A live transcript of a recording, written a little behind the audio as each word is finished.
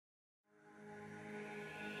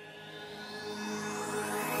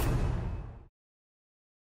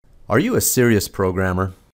Are you a serious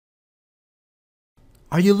programmer?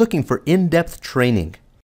 Are you looking for in-depth training?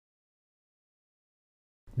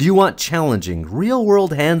 Do you want challenging,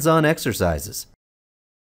 real-world hands-on exercises?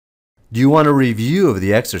 Do you want a review of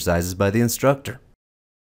the exercises by the instructor?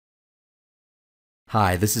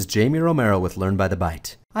 Hi, this is Jamie Romero with Learn by the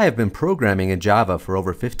Byte. I have been programming in Java for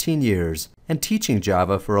over 15 years and teaching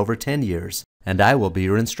Java for over 10 years, and I will be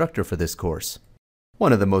your instructor for this course.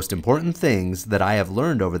 One of the most important things that I have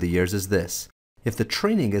learned over the years is this: if the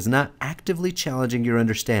training is not actively challenging your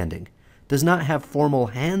understanding, does not have formal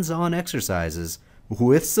hands-on exercises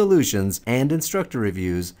with solutions and instructor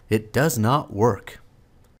reviews, it does not work.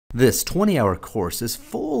 This 20-hour course is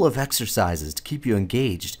full of exercises to keep you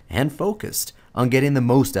engaged and focused on getting the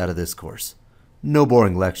most out of this course. No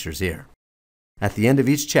boring lectures here. At the end of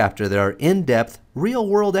each chapter, there are in-depth,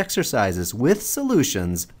 real-world exercises with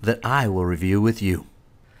solutions that I will review with you.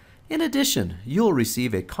 In addition, you'll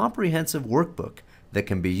receive a comprehensive workbook that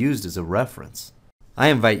can be used as a reference. I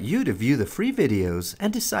invite you to view the free videos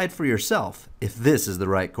and decide for yourself if this is the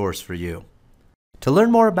right course for you. To learn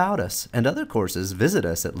more about us and other courses, visit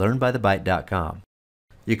us at learnbythebyte.com.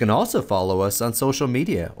 You can also follow us on social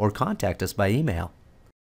media or contact us by email.